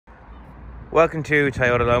Welcome to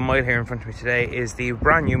Toyota Loudmile. Here in front of me today is the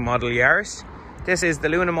brand new model Yaris. This is the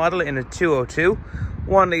Luna model in a 202,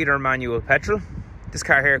 1 litre manual petrol. This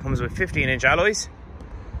car here comes with 15-inch alloys,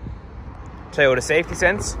 Toyota safety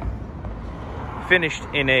sense, finished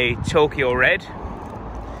in a Tokyo red.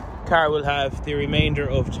 Car will have the remainder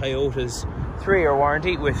of Toyota's 3-year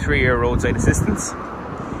warranty with 3-year roadside assistance.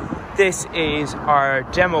 This is our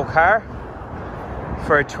demo car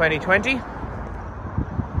for 2020.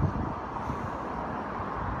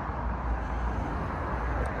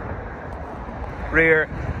 Rear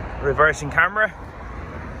reversing camera,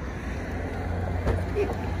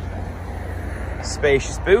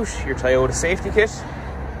 spacious boot, your Toyota safety kit,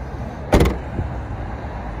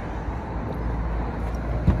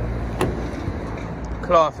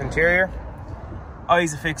 cloth interior,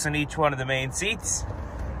 ISOFIX on each one of the main seats,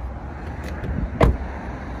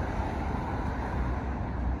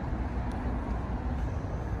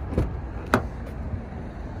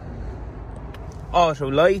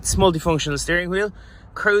 auto lights, multifunctional steering wheel,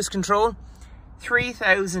 cruise control,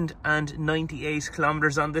 3,098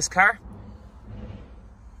 kilometers on this car,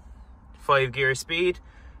 5-gear speed,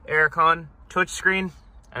 aircon, touchscreen,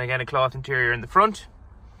 and again a cloth interior in the front,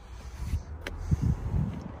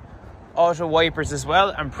 auto wipers as well,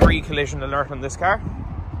 and pre-collision alert on this car.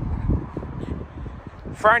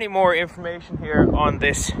 For any more information here on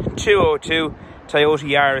this 202 Toyota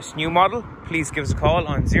Yaris new model, please give us a call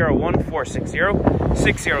on 01460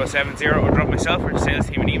 6070 or drop myself or the sales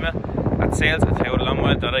team an email at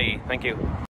sales@toyotaloudmile.ie. Thank you.